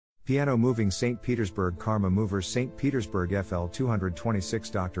Piano Moving St. Petersburg Karma Movers St. Petersburg FL 226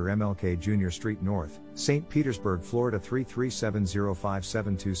 Dr. MLK Jr. Street North, St. Petersburg, Florida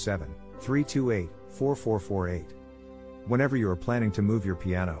 33705727328 4448. Whenever you are planning to move your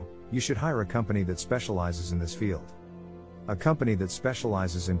piano, you should hire a company that specializes in this field. A company that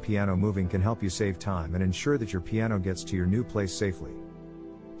specializes in piano moving can help you save time and ensure that your piano gets to your new place safely.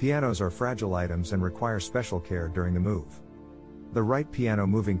 Pianos are fragile items and require special care during the move. The right piano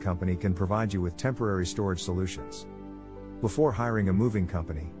moving company can provide you with temporary storage solutions. Before hiring a moving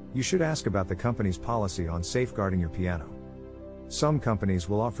company, you should ask about the company's policy on safeguarding your piano. Some companies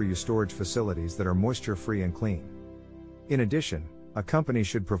will offer you storage facilities that are moisture-free and clean. In addition, a company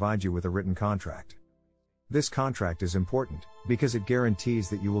should provide you with a written contract. This contract is important because it guarantees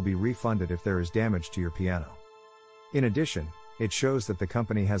that you will be refunded if there is damage to your piano. In addition, it shows that the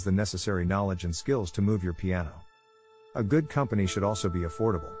company has the necessary knowledge and skills to move your piano. A good company should also be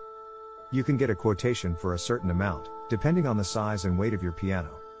affordable. You can get a quotation for a certain amount, depending on the size and weight of your piano.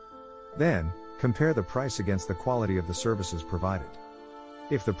 Then, compare the price against the quality of the services provided.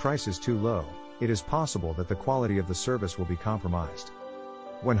 If the price is too low, it is possible that the quality of the service will be compromised.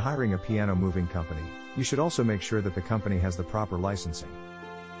 When hiring a piano moving company, you should also make sure that the company has the proper licensing.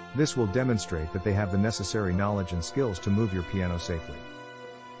 This will demonstrate that they have the necessary knowledge and skills to move your piano safely.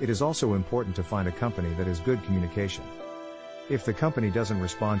 It is also important to find a company that has good communication. If the company doesn't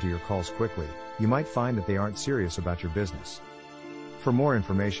respond to your calls quickly, you might find that they aren't serious about your business. For more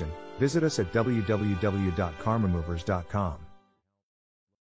information, visit us at www.karmamovers.com.